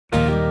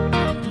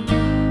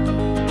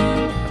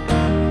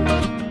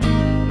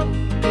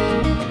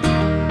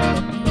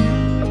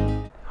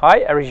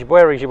Hi, Eric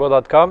Gimbal,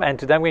 ericgimbal.com, and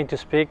today I'm going to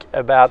speak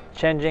about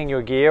changing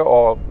your gear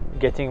or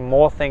getting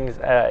more things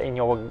in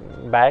your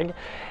bag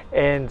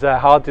and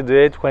how to do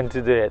it, when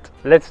to do it.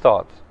 Let's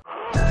start.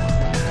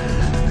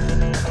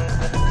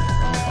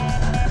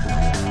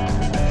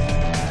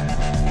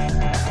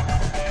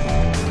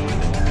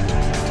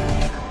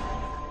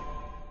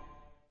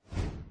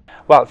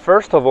 Well,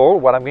 first of all,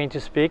 what I'm going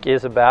to speak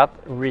is about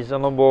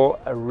reasonable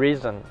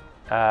reason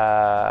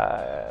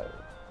for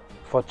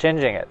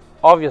changing it.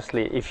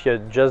 Obviously, if you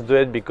just do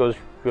it because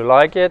you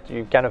like it,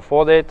 you can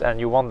afford it, and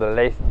you want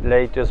the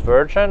latest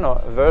version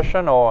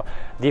or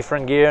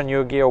different gear,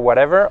 new gear,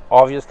 whatever,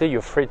 obviously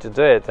you're free to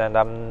do it, and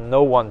I'm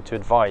no one to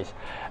advise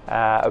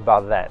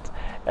about that.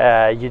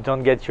 You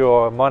don't get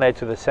your money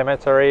to the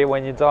cemetery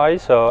when you die,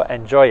 so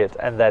enjoy it,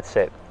 and that's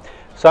it.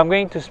 So I'm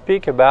going to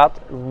speak about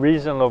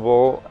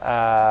reasonable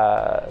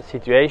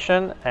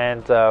situation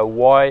and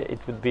why it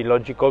would be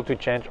logical to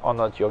change or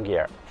not your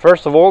gear.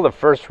 First of all, the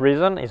first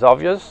reason is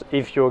obvious.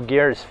 If your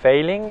gear is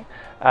failing,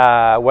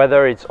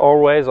 whether it's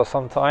always or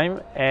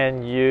sometime,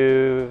 and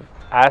you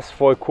ask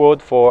for a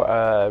quote for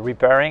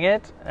repairing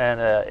it and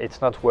it's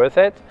not worth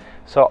it,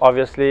 so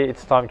obviously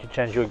it's time to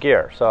change your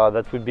gear. So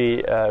that would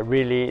be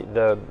really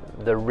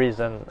the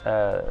reason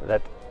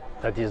that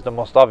is the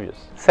most obvious.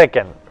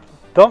 Second,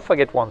 don't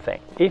forget one thing.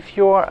 If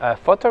your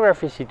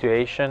photography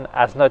situation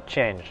has not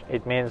changed,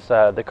 it means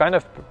the kind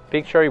of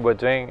picture you're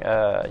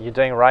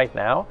doing right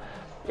now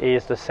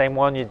is the same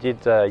one you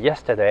did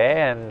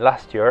yesterday and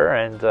last year,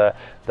 and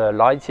the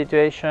light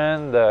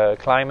situation, the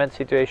climate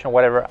situation,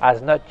 whatever,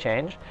 has not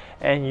changed,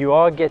 and you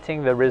are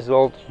getting the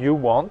result you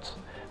want.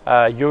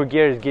 Your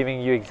gear is giving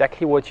you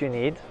exactly what you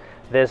need.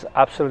 There's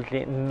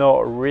absolutely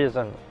no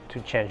reason to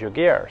change your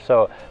gear.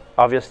 So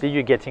obviously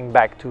you're getting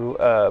back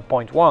to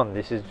point one.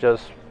 This is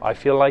just, I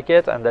feel like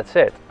it, and that's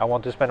it. I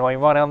want to spend my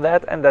money on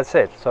that, and that's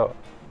it. So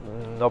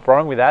no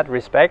problem with that,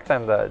 respect,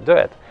 and do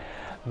it.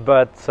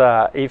 But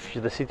if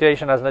the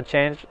situation has not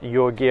changed,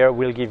 your gear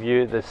will give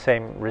you the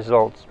same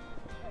results,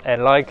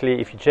 and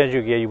likely if you change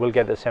your gear you will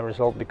get the same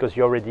result because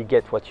you already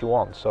get what you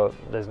want, so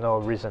there's no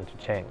reason to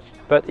change.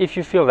 But if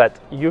you feel that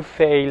you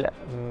fail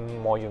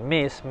or you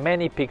miss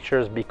many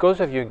pictures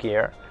because of your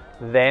gear,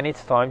 then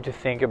it's time to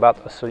think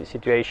about a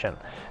situation.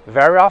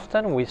 Very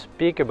often we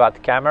speak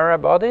about camera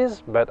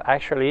bodies, but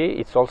actually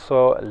it's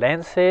also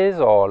lenses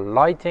or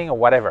lighting or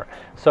whatever.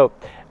 So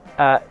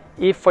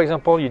if, for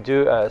example, you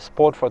do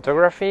sport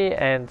photography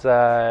and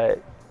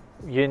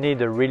you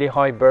need a really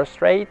high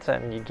burst rate,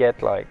 and you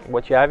get, like,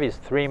 what you have is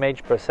 3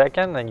 images per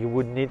second and you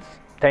would need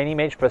 10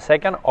 images per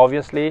second,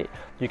 obviously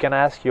you can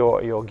ask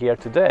your gear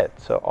to do it.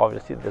 So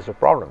obviously there's a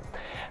problem.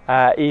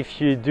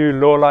 If you do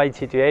low light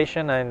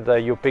situation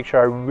and your picture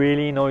are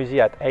really noisy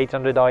at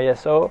 800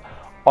 ISO,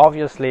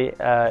 obviously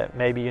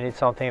maybe you need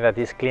something that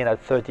is clean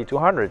at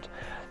 3200.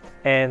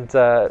 And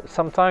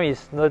sometimes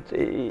it's not,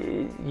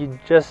 you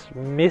just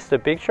miss the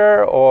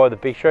picture, or the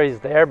picture is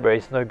there but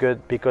it's no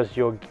good because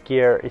your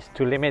gear is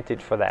too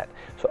limited for that.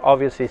 So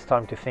obviously it's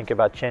time to think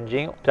about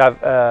changing, to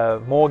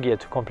have more gear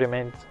to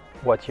complement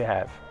what you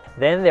have.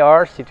 Then there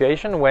are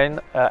situations when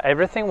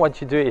everything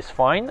what you do is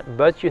fine,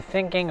 but you're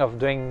thinking of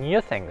doing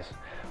new things,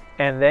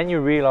 and then you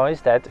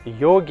realize that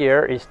your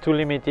gear is too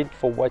limited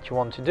for what you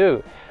want to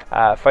do.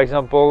 For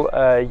example,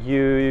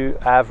 you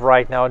have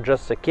right now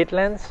just a kit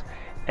lens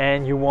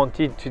and you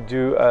wanted to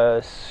do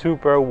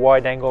super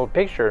wide angle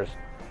pictures.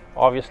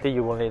 Obviously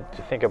you will need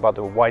to think about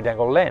the wide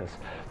angle lens.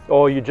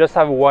 Or you just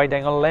have a wide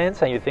angle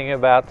lens and you think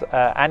about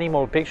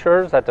animal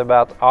pictures at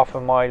about half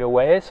a mile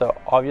away, so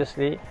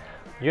obviously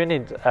you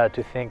need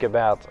to think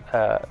about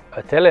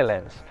a tele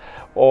lens.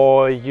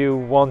 Or you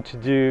want to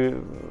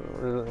do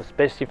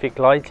specific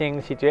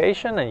lighting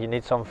situation and you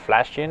need some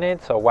flash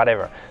units or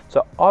whatever.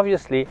 So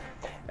obviously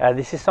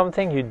this is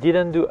something you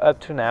didn't do up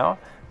to now,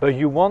 but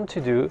you want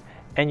to do,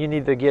 and you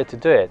need the gear to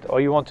do it.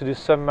 Or you want to do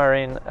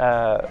submarine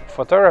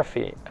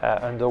photography,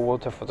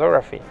 underwater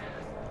photography.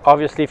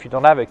 Obviously if you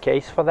don't have a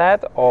case for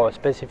that or a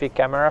specific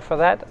camera for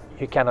that,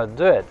 you cannot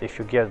do it if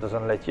your gear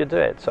doesn't let you do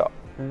it. So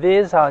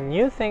these are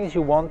new things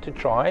you want to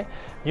try,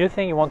 new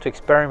things you want to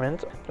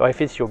experiment, or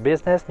if it's your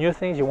business, new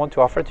things you want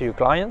to offer to your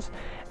clients,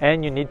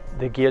 and you need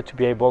the gear to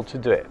be able to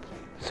do it.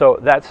 So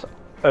that's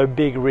a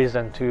big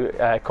reason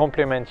to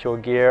complement your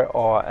gear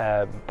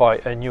or buy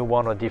a new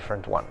one or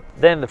different one.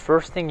 Then the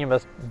first thing you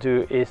must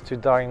do is to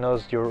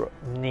diagnose your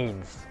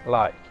needs,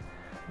 like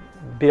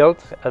build,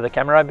 the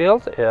camera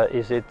build,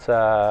 is it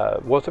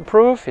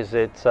waterproof, is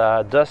it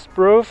dust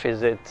proof,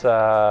 is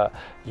it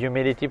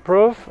humidity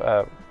proof,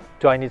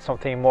 do I need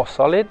something more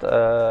solid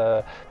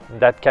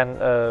that can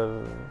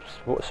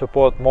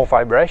support more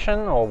vibration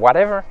or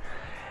whatever?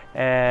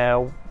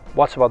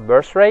 What's about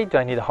burst rate? Do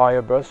I need a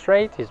higher burst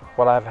rate? Is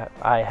what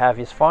I have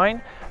is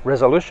fine.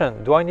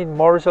 Resolution, do I need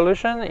more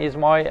resolution? Is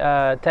my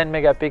 10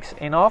 megapixels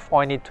enough,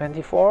 or I need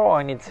 24, or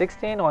I need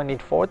 16, or I need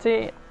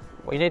 40?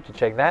 We need to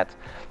check that.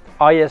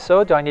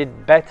 ISO, do I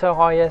need better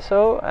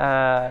ISO?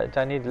 Do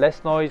I need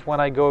less noise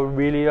when I go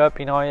really up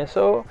in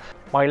ISO?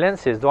 My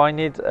lenses, do I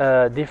need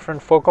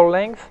different focal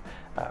length?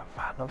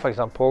 I don't know, for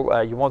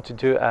example, you want to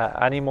do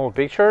animal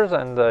pictures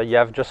and you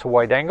have just a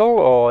wide angle,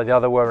 or the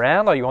other way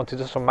around, or you want to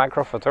do some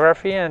macro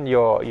photography and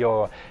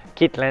your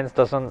kit lens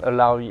doesn't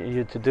allow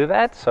you to do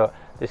that. So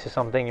this is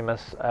something you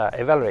must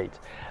evaluate.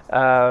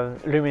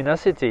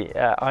 Luminosity,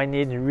 I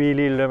need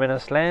really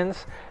luminous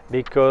lens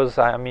because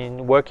I'm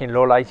in work in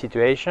low light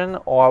situation,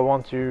 or I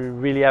want to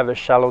really have a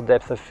shallow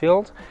depth of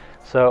field.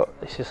 So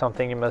this is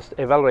something you must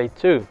evaluate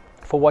too.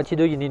 For what you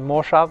do, you need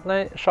more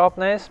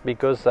sharpness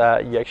because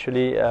you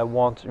actually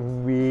want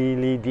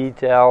really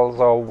details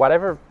or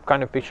whatever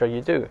kind of picture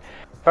you do.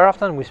 Very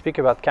often we speak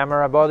about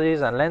camera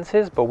bodies and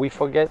lenses, but we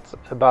forget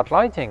about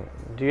lighting.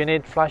 Do you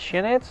need flash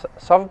units,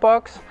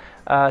 softbox,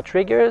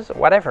 triggers,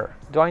 whatever?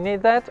 Do I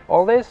need that?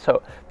 All this?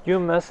 So you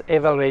must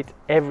evaluate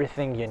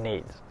everything you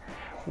need.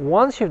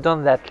 Once you've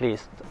done that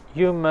list,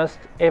 you must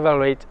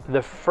evaluate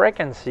the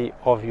frequency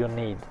of your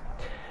need.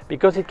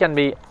 Because it can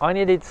be, I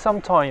need it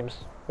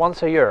sometimes,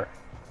 once a year.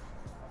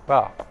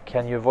 Well,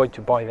 can you avoid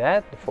to buy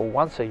that for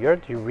once a year?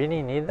 Do you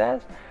really need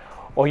that?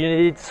 Or you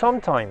need it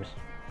sometimes,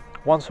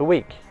 once a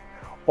week,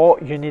 or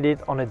you need it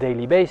on a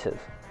daily basis.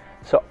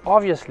 So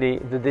obviously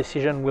the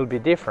decision will be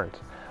different.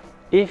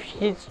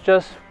 If it's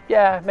just,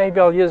 yeah, maybe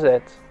I'll use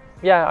it,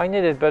 yeah, I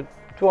need it, but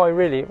do I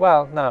really?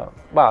 Well, no.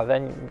 Well,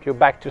 then you're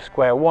back to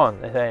square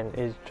one, and then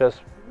it's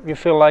just, you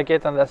feel like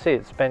it and that's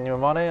it. Spend your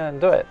money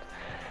and do it.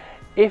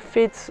 If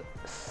it's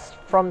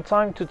from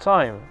time to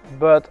time,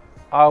 but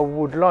I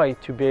would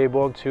like to be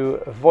able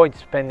to avoid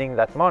spending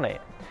that money,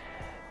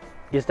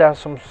 is there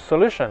some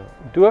solution?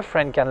 Do a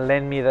friend can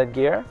lend me that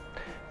gear?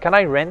 Can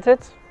I rent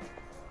it?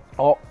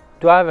 Or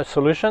do I have a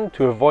solution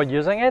to avoid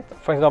using it?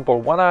 For example,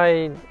 when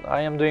I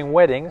am doing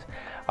weddings,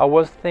 I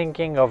was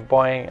thinking of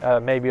buying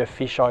maybe a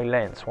fisheye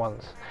lens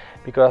once,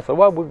 because I thought,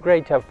 well, it would be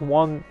great to have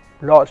one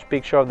large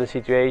picture of the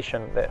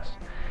situation. This.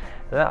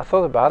 Then I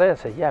thought about it. I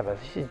said, yeah, but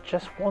this is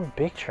just one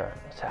picture.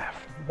 So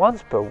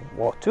once per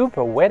or two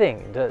per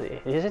wedding.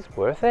 Is it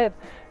worth it?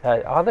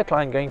 Are the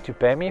client going to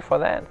pay me for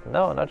that?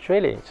 No, not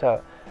really.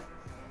 So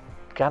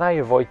can I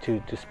avoid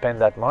to spend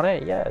that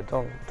money? Yeah,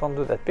 don't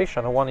do that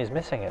picture. No one is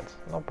missing it.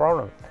 No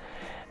problem.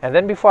 And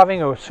then before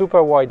having a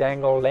super wide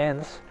angle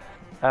lens,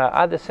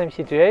 I had the same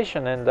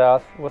situation, and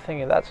I was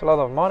thinking that's a lot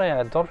of money.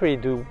 I don't really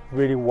do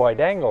really wide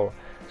angle.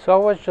 So I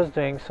was just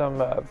doing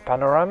some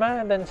panorama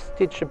and then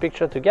stitch a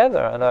picture together,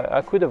 and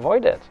I could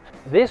avoid it.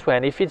 This way,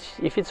 and if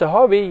it's a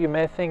hobby, you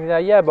may think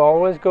that, yeah, but I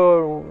always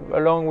go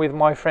along with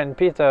my friend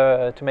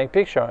Peter to make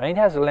picture, and he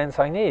has a lens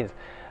I need,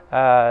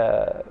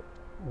 but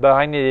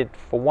I need it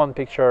for one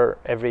picture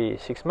every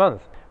 6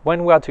 months.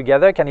 When we are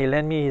together, can he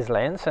lend me his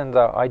lens, and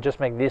I just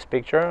make this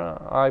picture,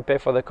 I pay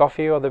for the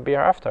coffee or the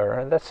beer after,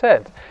 and that's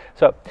it.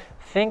 So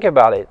think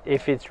about it.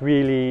 If it's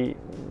really,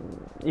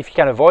 if you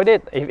can avoid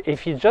it,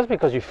 if it's just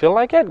because you feel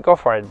like it, go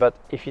for it. But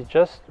if it's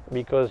just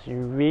because you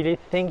really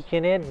think you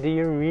need, do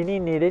you really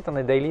need it on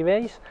a daily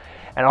basis?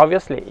 And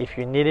obviously, if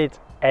you need it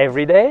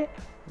every day,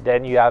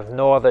 then you have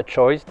no other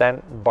choice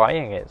than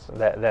buying it.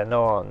 There's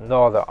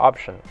no other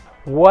option.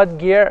 What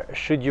gear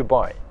should you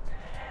buy?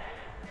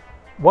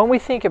 When we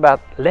think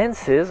about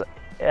lenses,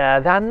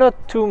 there are not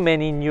too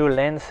many new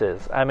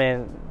lenses. I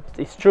mean,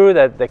 it's true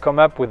that they come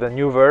up with a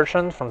new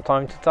version from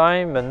time to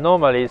time, but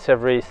normally it's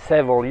every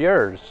several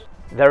years.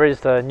 There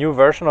is a new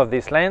version of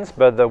this lens,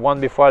 but the one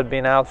before had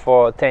been out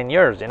for 10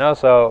 years, you know,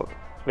 so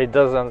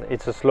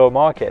it's a slow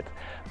market.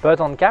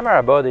 But on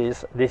camera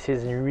bodies, this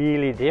is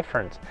really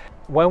different.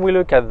 When we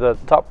look at the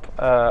top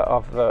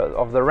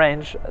of the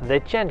range, they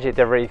change it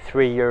every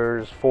 3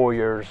 years, 4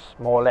 years,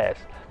 more or less.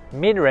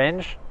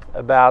 Mid-range,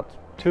 about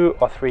 2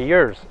 or 3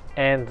 years,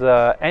 and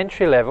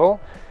entry level,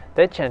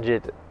 they change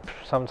it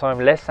sometime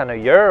less than a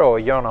year or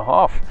a year and a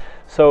half.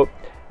 So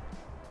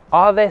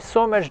are there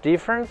so much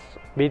difference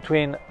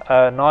between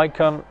a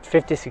Nikon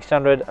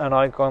 5600 and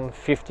Nikon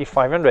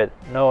 5500?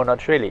 No,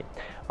 not really.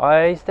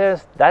 Is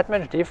there that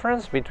much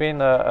difference between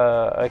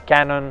a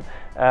Canon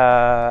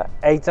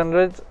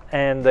 800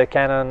 and the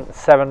Canon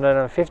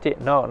 750?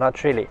 No,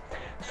 not really.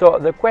 So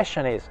the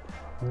question is,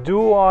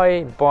 do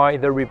I buy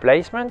the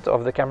replacement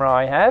of the camera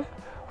I have,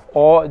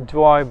 or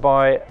do I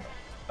buy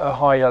a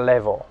higher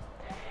level?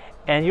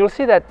 And you'll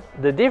see that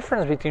the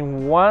difference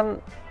between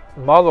one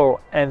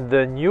model and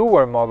the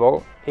newer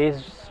model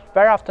is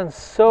very often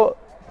so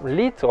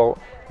little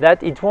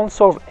that it won't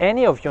solve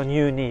any of your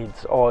new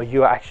needs or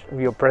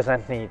your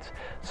present needs.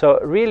 So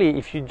really,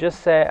 if you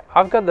just say,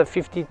 I've got the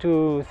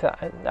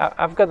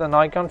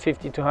Nikon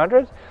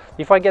 5200,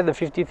 if I get the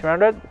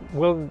 5300,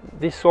 will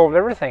this solve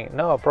everything?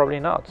 No, probably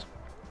not.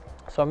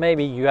 So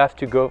maybe you have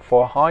to go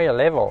for a higher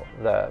level,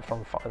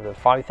 from the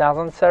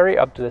 5000 series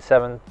up to the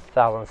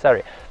 7000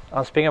 series.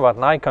 I'm speaking about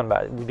Nikon,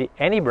 but it would be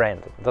any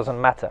brand, it doesn't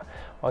matter.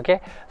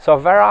 Okay, so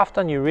very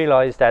often you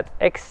realize that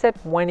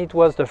except when it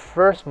was the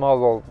first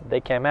model they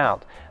came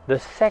out, the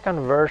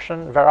second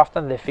version, very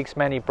often they fix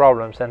many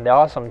problems and there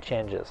are some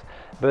changes.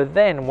 But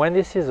then when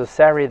this is a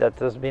series that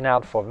has been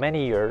out for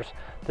many years,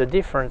 the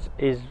difference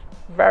is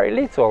very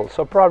little,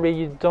 so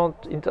probably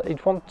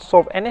it won't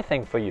solve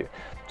anything for you.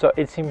 So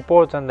it's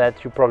important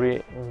that you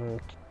probably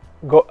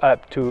go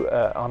up to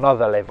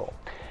another level.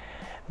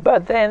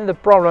 But then the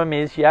problem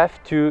is you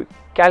have to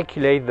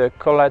calculate the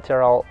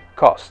collateral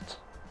cost.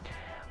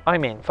 I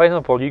mean, for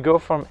example, you go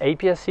from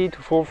APS-C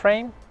to full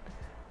frame.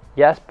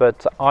 Yes,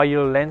 but are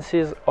your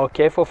lenses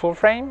okay for full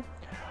frame?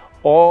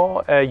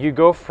 Or you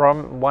go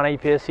from one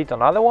APS-C to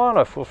another one,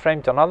 or full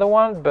frame to another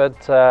one,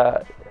 but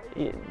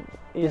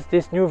is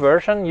this new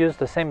version use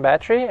the same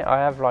battery? I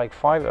have like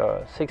 5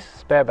 or 6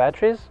 spare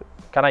batteries.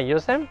 Can I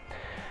use them?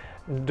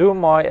 Do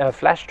my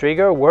flash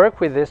trigger work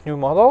with this new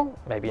model?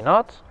 Maybe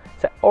not.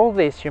 So all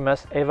this you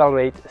must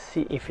evaluate,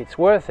 see if it's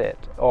worth it,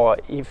 or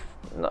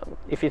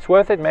if it's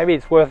worth it, maybe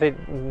it's worth it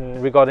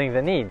regarding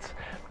the needs.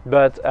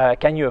 But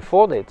can you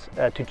afford it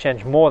to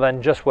change more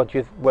than just what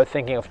you were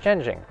thinking of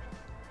changing?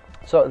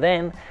 So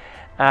then,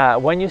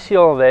 when you see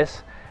all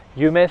this,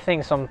 you may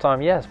think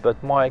sometime, yes,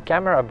 but my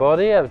camera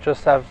body, I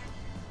just have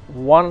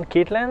one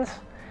kit lens,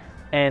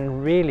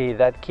 and really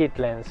that kit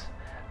lens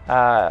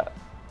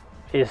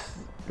is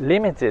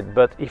limited.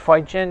 But if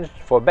I change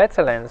for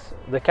better lens,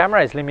 the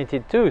camera is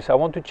limited too, so I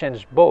want to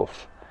change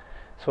both.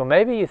 So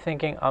maybe you're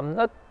thinking, I'm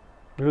not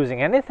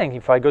losing anything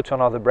if I go to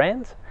another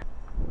brand.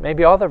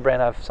 Maybe other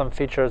brand have some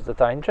features that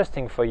are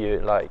interesting for you,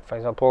 like for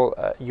example,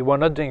 you were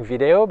not doing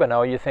video, but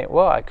now you think,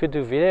 well, I could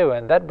do video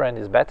and that brand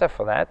is better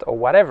for that, or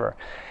whatever.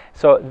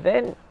 So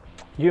then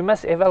you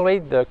must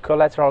evaluate the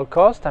collateral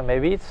cost, and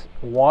maybe it's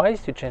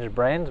wise to change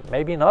brand,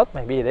 maybe not,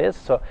 maybe it is.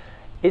 So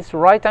it's the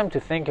right time to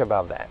think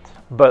about that.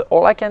 But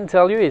all I can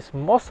tell you is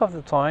most of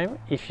the time,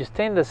 if you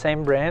stay in the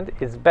same brand,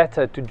 it's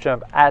better to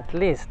jump at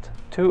least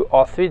 2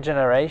 or 3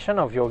 generations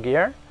of your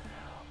gear,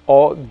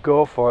 or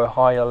go for a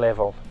higher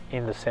level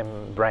in the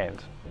same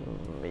brand.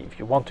 If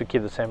you want to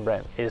keep the same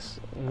brand, is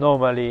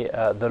normally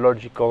the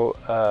logical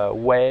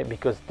way,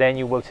 because then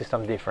you will see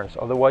some difference.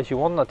 Otherwise you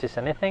won't notice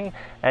anything,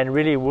 and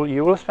really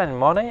you will spend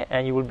money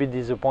and you will be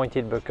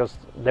disappointed because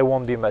there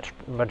won't be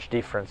much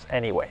difference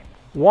anyway.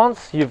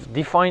 Once you've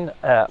defined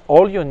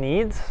all your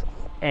needs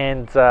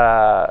and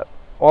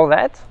all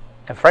that,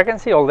 and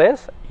frequency, all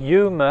this,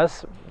 you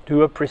must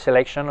do a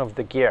pre-selection of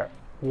the gear.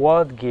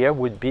 What gear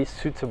would be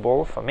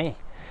suitable for me?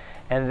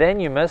 And then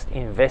you must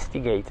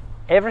investigate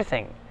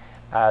everything,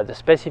 the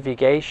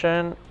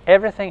specification,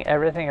 everything,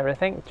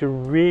 to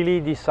really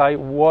decide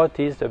what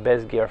is the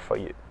best gear for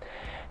you.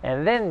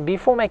 And then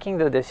before making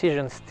the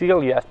decision,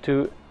 still you have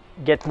to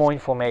get more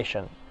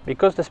information,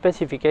 because the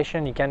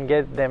specification you can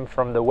get them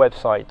from the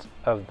website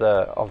of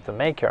the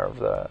maker, of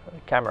the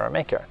camera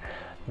maker.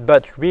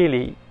 But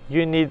really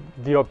you need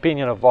the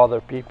opinion of other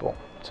people.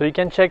 So you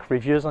can check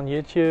reviews on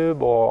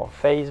YouTube or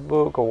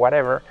Facebook or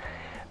whatever,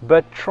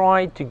 but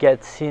try to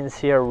get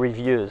sincere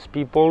reviews,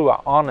 people who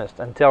are honest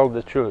and tell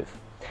the truth.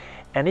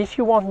 And if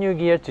you want new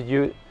gear to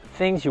do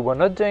things you were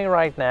not doing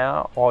right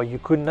now, or you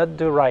could not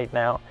do right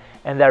now,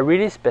 and they're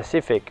really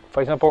specific,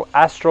 for example,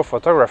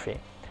 astrophotography,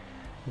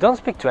 don't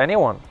speak to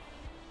anyone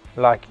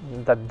like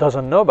that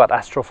doesn't know about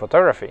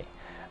astrophotography.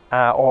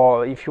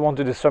 Or if you want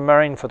to do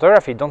submarine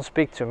photography, don't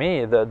speak to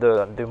me.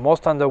 The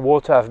most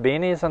underwater I've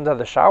been is under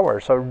the shower,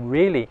 so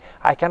really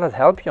I cannot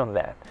help you on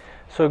that.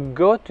 So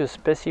go to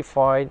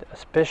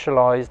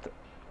specialized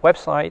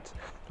website,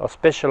 or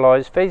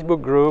specialized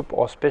Facebook group,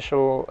 or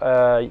special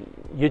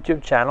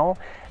YouTube channel,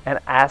 and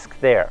ask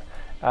there,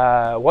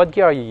 what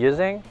gear are you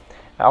using?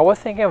 I was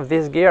thinking of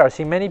this gear, I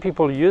see many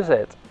people use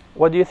it.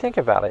 What do you think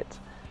about it?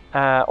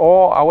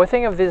 Or I was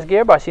thinking of this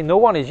gear, but I see no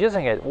one is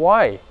using it.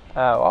 Why?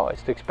 Well,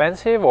 it's too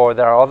expensive, or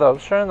there are other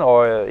options,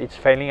 or it's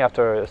failing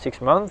after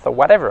 6 months, or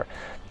whatever.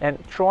 And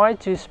try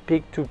to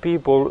speak to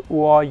people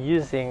who are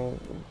using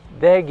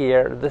their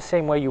gear the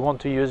same way you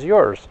want to use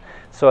yours.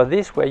 So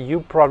this way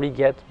you probably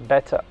get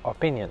better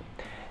opinion.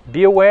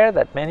 Be aware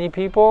that many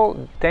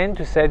people tend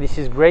to say this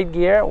is great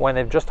gear when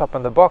they've just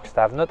opened the box,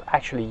 they have not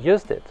actually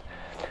used it.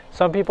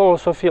 Some people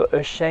also feel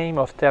ashamed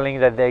of telling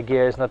that their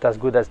gear is not as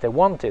good as they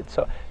wanted.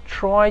 So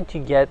try to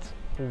get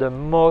the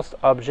most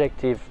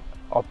objective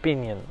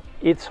opinion.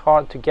 It's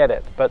hard to get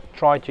it, but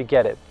try to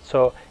get it,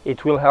 so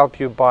it will help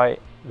you buy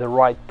the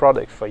right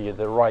product for you,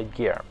 the right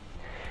gear.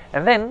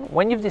 And then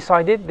when you've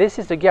decided this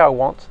is the gear I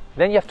want,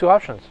 then you have 2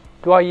 options.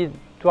 Do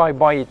I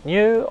buy it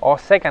new or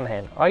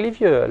second-hand? I'll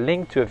leave you a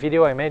link to a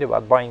video I made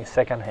about buying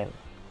second-hand.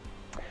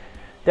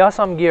 There are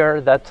some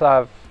gear that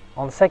have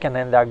on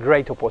second-hand, there are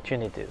great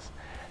opportunities,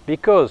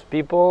 because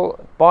people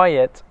buy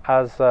it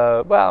as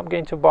well, I'm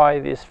going to buy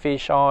this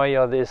fisheye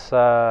or this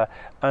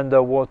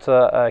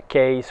underwater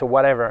case or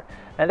whatever,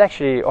 and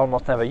actually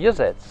almost never use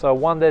it. So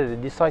one day they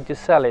decide to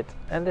sell it,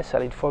 and they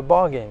sell it for a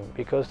bargain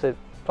because they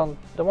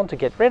want to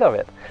get rid of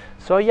it.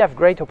 So you have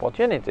great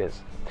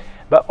opportunities,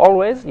 but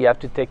always you have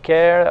to take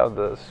care of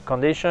the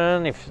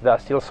condition, if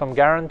there's still some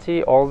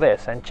guarantee, all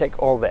this, and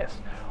check all this.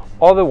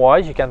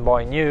 Otherwise you can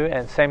buy new,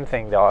 and same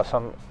thing, there are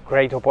some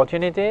great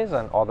opportunities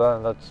and other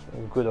not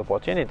good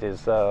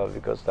opportunities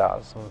because there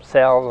are some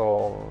sales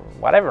or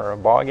whatever,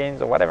 bargains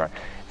or whatever.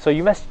 So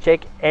you must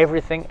check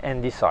everything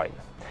and decide.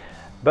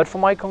 But for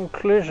my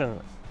conclusion,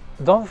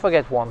 don't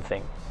forget one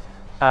thing.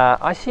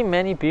 I see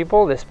many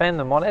people, they spend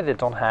the money they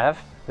don't have,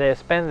 they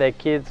spend their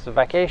kids'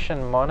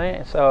 vacation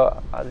money, so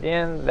at the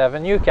end they have a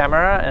new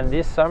camera, and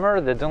this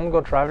summer they don't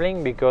go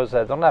traveling because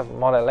they don't have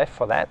money left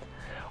for that.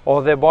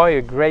 Or they buy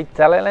a great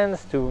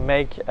telelens to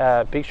make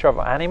a picture of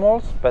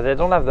animals, but they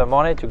don't have the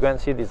money to go and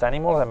see these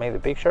animals and make the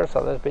picture,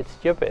 so that's a bit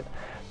stupid.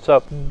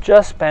 So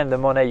just spend the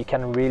money you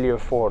can really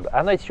afford.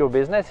 I know it's your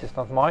business, it's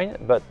not mine,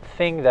 but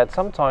think that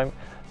sometimes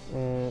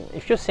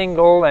if you're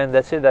single and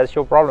that's it, that's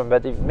your problem.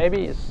 But if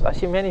maybe I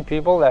see many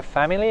people that have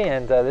family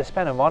and they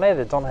spend the money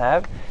they don't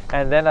have,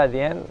 and then at the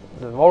end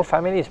the whole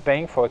family is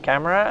paying for a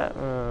camera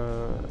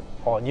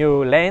or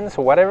new lens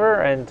or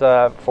whatever, and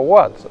for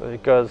what?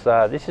 Because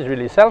this is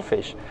really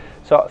selfish.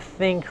 So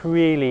think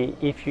really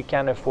if you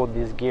can afford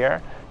this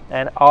gear,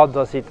 and how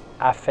does it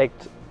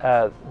affect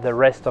the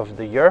rest of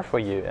the year for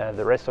you,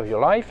 the rest of your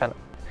life, and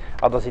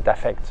how does it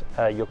affect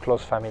your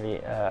close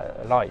family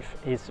life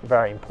is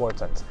very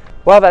important.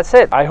 Well, that's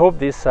it. I hope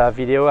this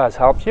video has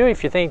helped you.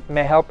 If you think it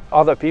may help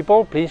other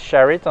people, please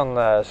share it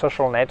on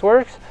social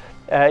networks.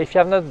 If you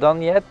have not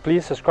done yet,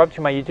 please subscribe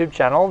to my YouTube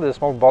channel. There's a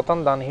small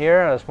button down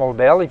here, a small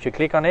bell. If you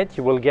click on it,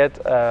 you will get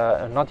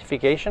a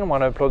notification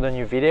when I upload a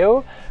new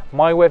video.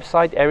 My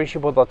website,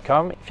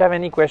 ericgimbal.com. If you have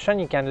any question,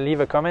 you can leave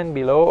a comment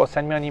below or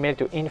send me an email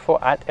to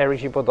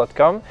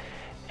info@ericgimbal.com.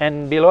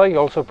 And below you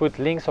also put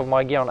links of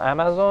my gear on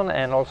Amazon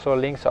and also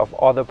links of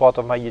other parts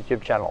of my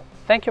YouTube channel.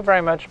 Thank you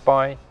very much.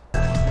 Bye.